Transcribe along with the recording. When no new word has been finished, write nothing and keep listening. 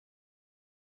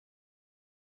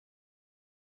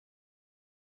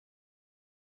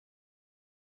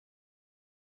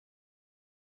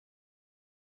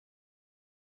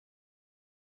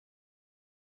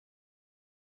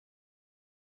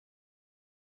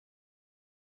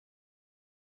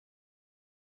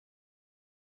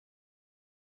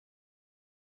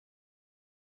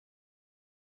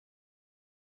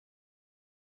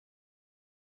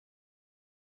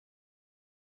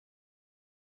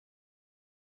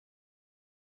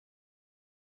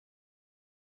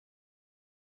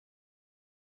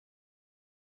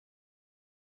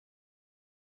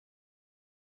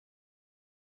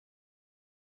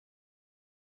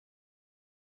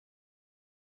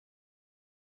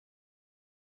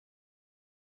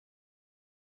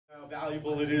How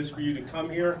valuable it is for you to come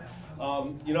here.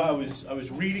 You know, I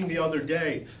was reading the other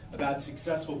day about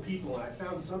successful people, and I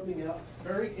found something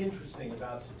very interesting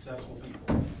about successful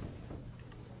people.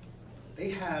 They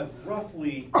have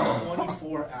roughly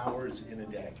 24 hours in a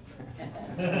day.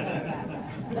 Then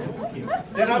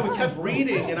I kept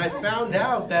reading, and I found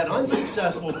out that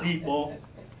unsuccessful people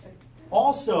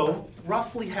also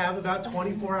roughly have about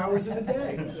 24 hours in a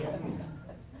day.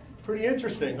 Pretty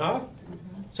interesting, huh?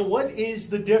 So what is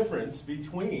the difference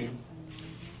between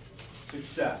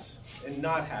success and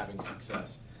not having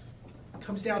success? It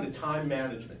comes down to time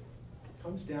management. It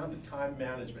comes down to time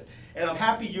management. And I'm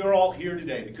happy you're all here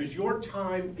today because your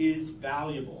time is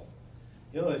valuable.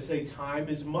 You know, they say time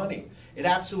is money. It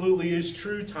absolutely is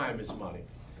true, time is money.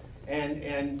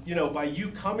 And you know, by you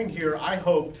coming here, I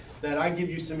hope that I give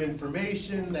you some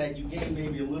information, that you gain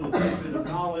maybe a little bit of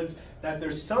knowledge, that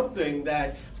there's something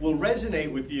that will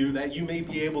resonate with you that you may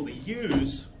be able to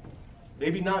use,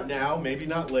 maybe not now, maybe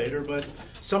not later, but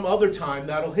some other time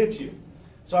that'll hit you.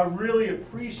 So I really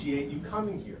appreciate you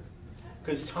coming here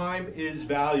because time is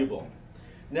valuable.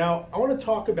 Now, I want to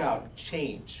talk about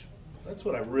change. That's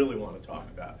what I really want to talk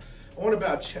about. I want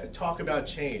to talk about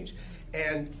change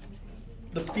and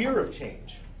the fear of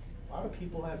change. A lot of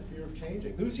people have fear of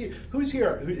changing. Who's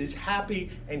here who is happy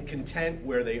and content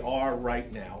where they are right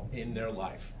now in their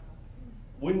life?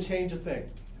 Wouldn't change a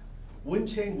thing. Wouldn't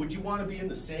change. Would you want to be in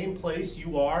the same place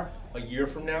you are a year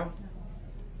from now?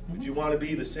 Would you want to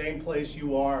be the same place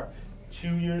you are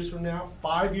 2 years from now,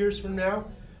 5 years from now?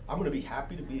 I'm going to be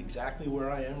happy to be exactly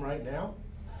where I am right now.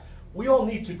 We all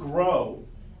need to grow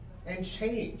and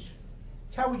change.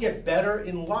 It's how we get better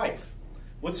in life.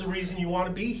 What's the reason you want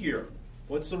to be here?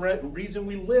 What's the reason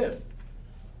we live?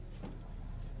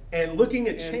 And looking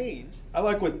at change, I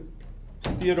like what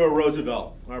Theodore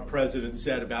Roosevelt, our president,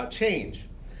 said about change.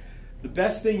 The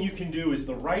best thing you can do is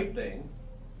the right thing.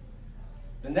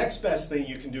 The next best thing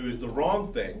you can do is the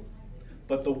wrong thing.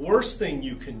 But the worst thing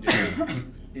you can do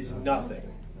is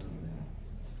nothing.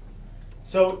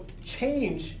 So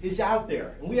change is out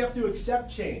there, and we have to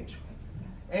accept change.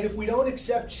 And if we don't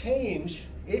accept change,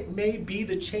 it may be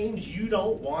the change you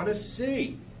don't want to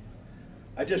see.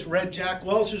 I just read Jack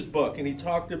Welch's book, and he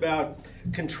talked about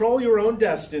control your own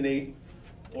destiny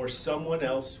or someone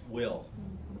else will.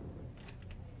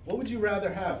 What would you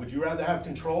rather have? Would you rather have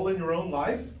control in your own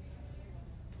life?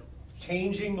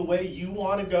 Changing the way you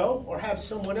want to go? Or have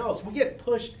someone else? We get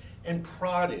pushed and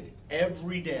prodded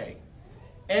every day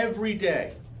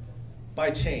by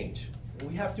change. And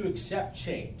we have to accept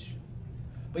change.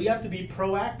 But you have to be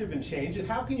proactive in change. And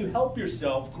how can you help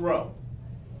yourself grow?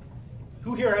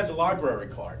 Who here has a library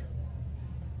card?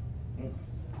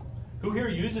 Who here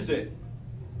uses it?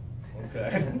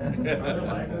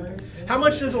 Okay. How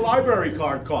much does a library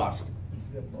card cost?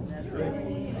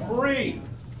 Free.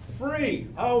 Free.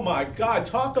 Oh my God.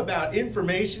 Talk about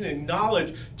information and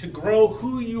knowledge to grow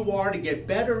who you are, to get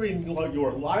better in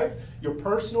your life, your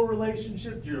personal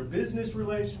relationships, your business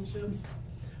relationships.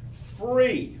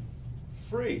 Free.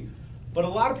 Free. But a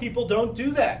lot of people don't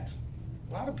do that.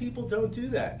 A lot of people don't do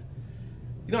that.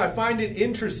 You know, I find it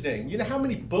interesting. You know how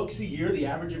many books a year the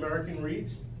average American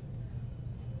reads?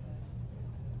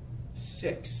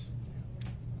 6.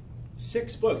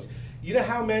 6 books. You know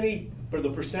how many, for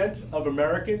the percent of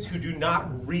Americans who do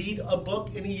not read a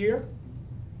book in a year?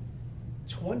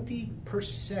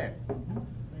 20%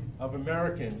 of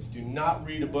Americans do not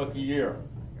read a book a year.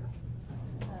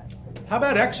 How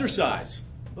about exercise?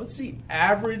 What's the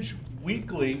average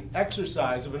weekly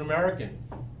exercise of an American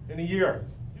in a year?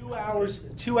 2 hours,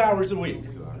 2 hours a week.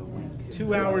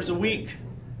 2 hours a week.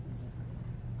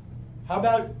 How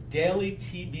about daily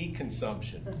TV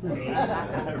consumption?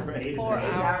 4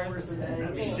 hours a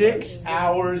day. 6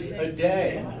 hours a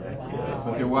day.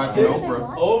 If you're watching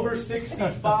Oprah. Over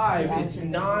 65, it's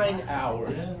 9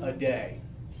 hours a day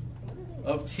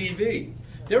of TV.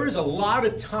 There is a lot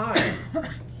of time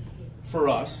for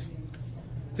us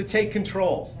to take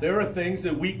control. There are things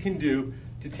that we can do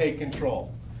to take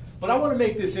control. But I want to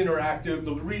make this interactive.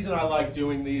 The reason I like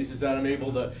doing these is that I'm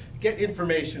able to get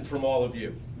information from all of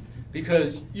you.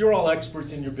 Because you're all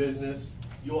experts in your business.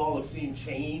 You all have seen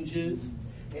changes.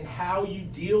 And how you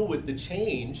deal with the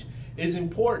change is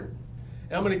important.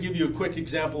 And I'm going to give you a quick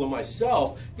example of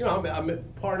myself. You know,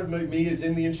 part of me is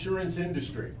in the insurance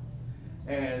industry.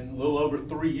 And a little over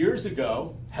 3 years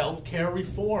ago, healthcare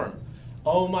reform.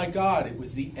 Oh my God, it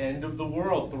was the end of the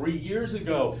world. 3 years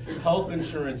ago, health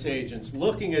insurance agents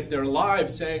looking at their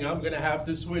lives saying, I'm going to have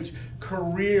to switch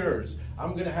careers.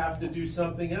 I'm going to have to do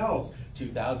something else.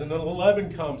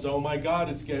 2011 comes. Oh my God,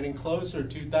 it's getting closer.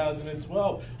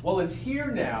 2012. Well, it's here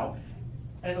now.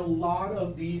 And a lot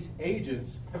of these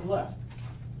agents have left.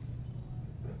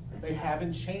 They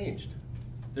haven't changed.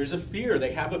 There's a fear.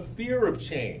 They have a fear of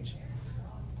change.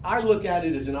 I look at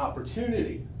it as an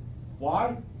opportunity.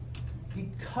 Why?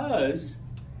 Because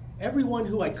everyone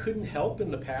who I couldn't help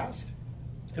in the past,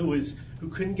 who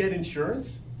couldn't get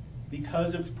insurance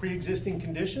because of pre-existing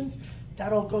conditions,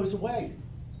 that all goes away.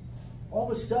 All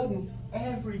of a sudden,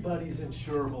 everybody's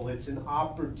insurable. It's an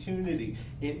opportunity.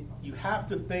 You have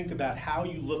to think about how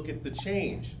you look at the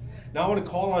change. Now I want to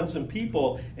call on some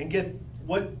people and get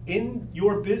what in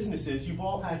your businesses you've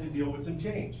all had to deal with some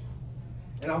change.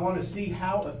 And I want to see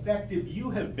how effective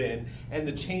you have been and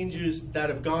the changes that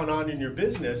have gone on in your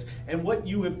business and what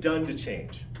you have done to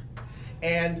change.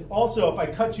 And also, if I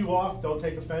cut you off, don't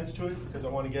take offense to it, because I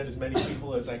want to get as many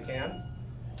people as I can.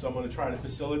 So I'm going to try to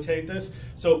facilitate this.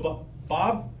 So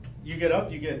Bob, you get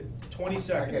up, you get 20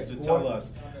 seconds to tell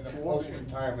us. In a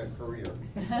post-retirement career.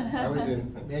 I was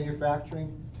in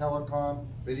manufacturing, telecom,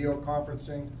 video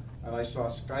conferencing, and I saw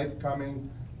Skype coming.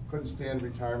 Couldn't stand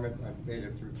retirement. I made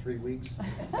it through 3 weeks.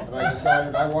 And I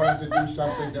decided I wanted to do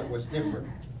something that was different.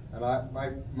 And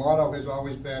my motto has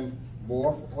always been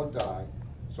morph or die.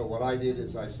 So what I did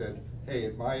is I said, hey,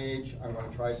 at my age, I'm going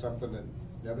to try something that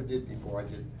never did before. I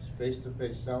did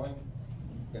face-to-face selling,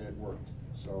 and it worked.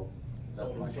 So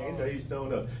that's my change. I used to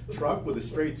own a truck with a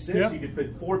straight six. Yep. You could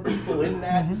fit 4 people in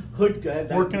that hood, that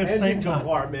Working at the same engine time.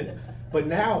 compartment. But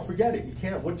now, forget it. You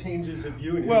can't. What changes have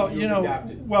you and Well, you've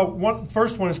adapted?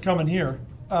 first one is coming here.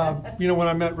 When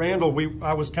I met Randall,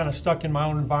 I was kind of stuck in my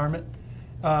own environment.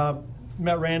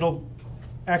 Met Randall.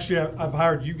 Actually, I've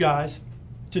hired you guys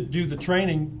to do the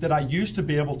training that I used to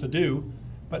be able to do.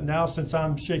 But now, since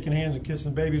I'm shaking hands and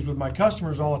kissing babies with my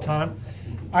customers all the time,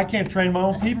 I can't train my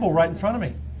own people right in front of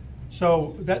me.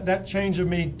 So that change of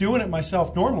me doing it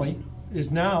myself normally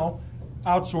is now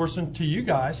outsourcing to you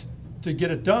guys to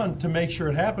get it done, to make sure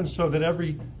it happens, so that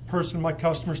every person my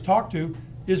customers talk to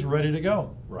is ready to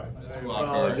go. Right. That's I a lot,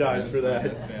 apologize for that.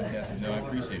 That's fantastic. No, I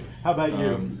appreciate it. How about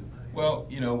you? Well,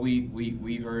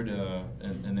 we heard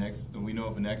we know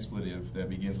of an expletive that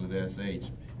begins with SH,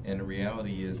 and the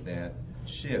reality is that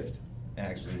shift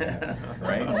actually happened,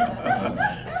 right?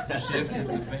 Shift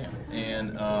hits the fan,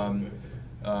 and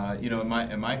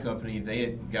in my company, they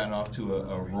had gotten off to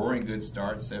a roaring good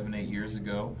start 7-8 years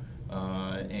ago,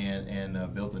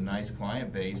 and built a nice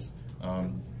client base.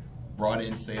 Brought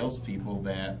in salespeople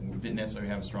that didn't necessarily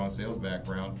have a strong sales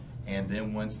background, and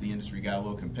then once the industry got a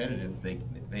little competitive,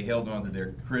 they held on to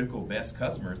their critical best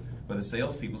customers, but the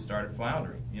salespeople started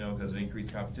floundering, because of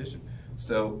increased competition.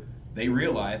 So they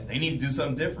realized they need to do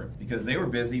something different because they were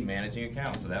busy managing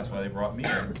accounts. So that's why they brought me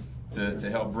in to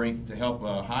help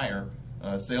hire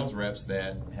sales reps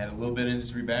that had a little bit of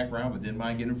industry background but didn't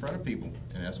mind getting in front of people,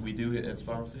 and that's what we do at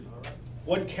Flower City.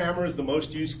 What camera is the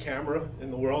most used camera in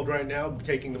the world right now,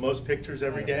 taking the most pictures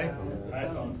every day?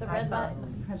 iPhone. The red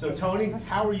button. So Tony,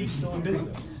 how are you still in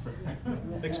business?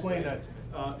 Explain that to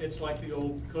me. It's like the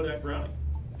old Kodak Brownie.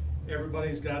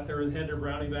 Everybody's got their Hinder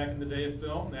Brownie back in the day of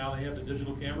film. Now they have the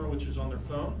digital camera, which is on their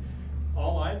phone.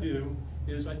 All I do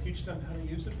is I teach them how to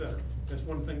use it better. That's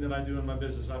one thing that I do in my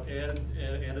business. I've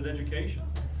added education.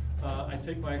 I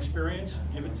take my experience,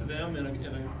 give it to them in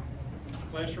a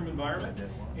classroom environment,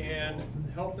 and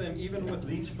help them, even with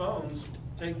these phones,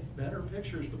 take better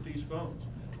pictures with these phones.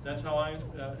 That's how I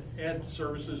add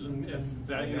services and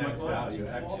value to my clients.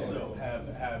 Also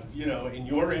have in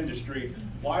your industry,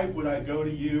 why would I go to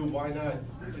you? Why not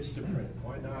Vistaprint?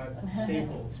 Why not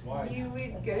Staples? Why? You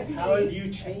would go to How have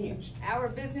you changed? Our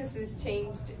business has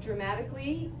changed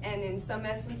dramatically, and in some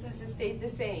essences has stayed the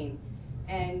same.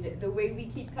 And the way we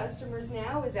keep customers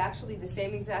now is actually the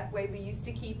same exact way we used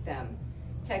to keep them.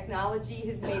 Technology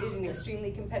has made it an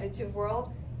extremely competitive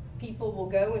world. People will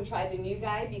go and try the new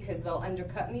guy because they'll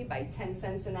undercut me by 10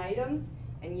 cents an item.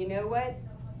 And you know what?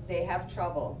 They have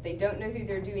trouble. They don't know who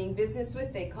they're doing business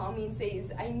with. They call me and say,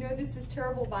 I know this is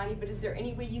terrible, Bonnie, but is there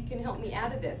any way you can help me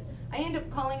out of this? I end up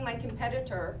calling my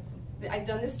competitor. I've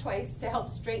done this twice to help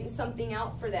straighten something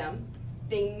out for them.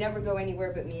 They never go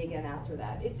anywhere but me again after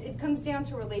that. It comes down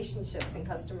to relationships and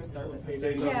customer service.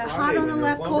 Yeah, hot on the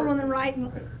left, cold on the right,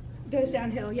 and goes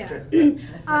downhill, yeah.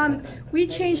 We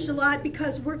changed a lot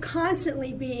because we're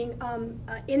constantly being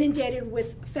inundated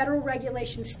with federal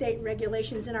regulations, state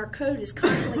regulations, and our code is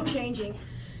constantly changing.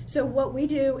 So what we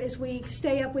do is we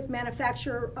stay up with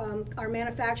our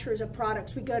manufacturers of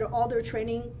products. We go to all their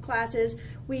training classes.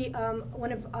 We,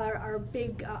 one of our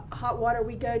big hot water,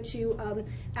 we go to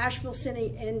Asheville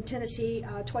City in Tennessee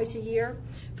twice a year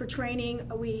for training.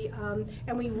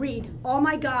 And we read. All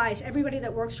my guys, everybody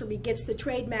that works for me gets the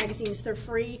trade magazines. They're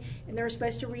free and they're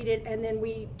supposed to read it. And then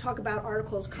we talk about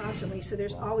articles constantly. So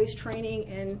there's always training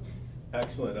and.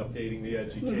 Excellent, updating the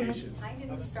education. I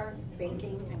didn't start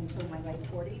banking until my late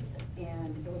 40s,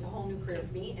 and it was a whole new career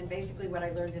for me. And basically what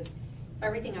I learned is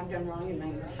everything I've done wrong in my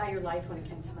entire life when it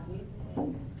came to money.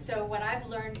 So what I've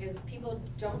learned is people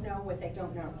don't know what they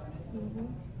don't know.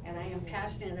 And I am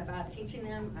passionate about teaching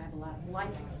them. I have a lot of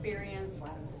life experience, a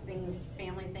lot of things,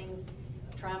 family things,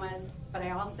 traumas, but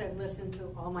I also listen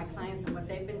to all my clients and what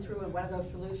they've been through and what are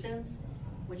those solutions,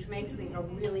 which makes me a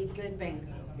really good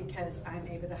banker, because I'm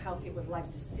able to help you with life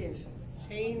decisions.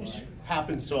 Change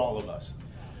happens to all of us.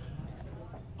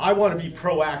 I want to be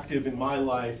proactive in my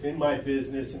life, in my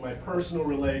business, in my personal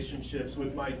relationships,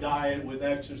 with my diet, with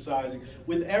exercising,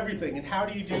 with everything. And how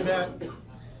do you do that?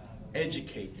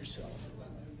 Educate yourself.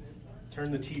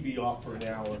 Turn the TV off for an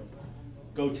hour.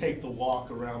 Go take the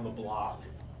walk around the block.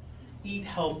 Eat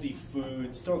healthy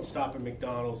foods. Don't stop at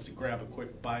McDonald's to grab a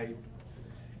quick bite.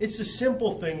 It's the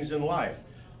simple things in life.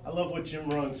 I love what Jim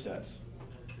Rohn says.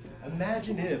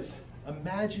 Imagine if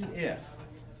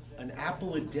an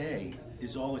apple a day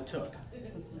is all it took.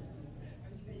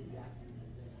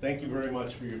 Thank you very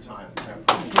much for your time.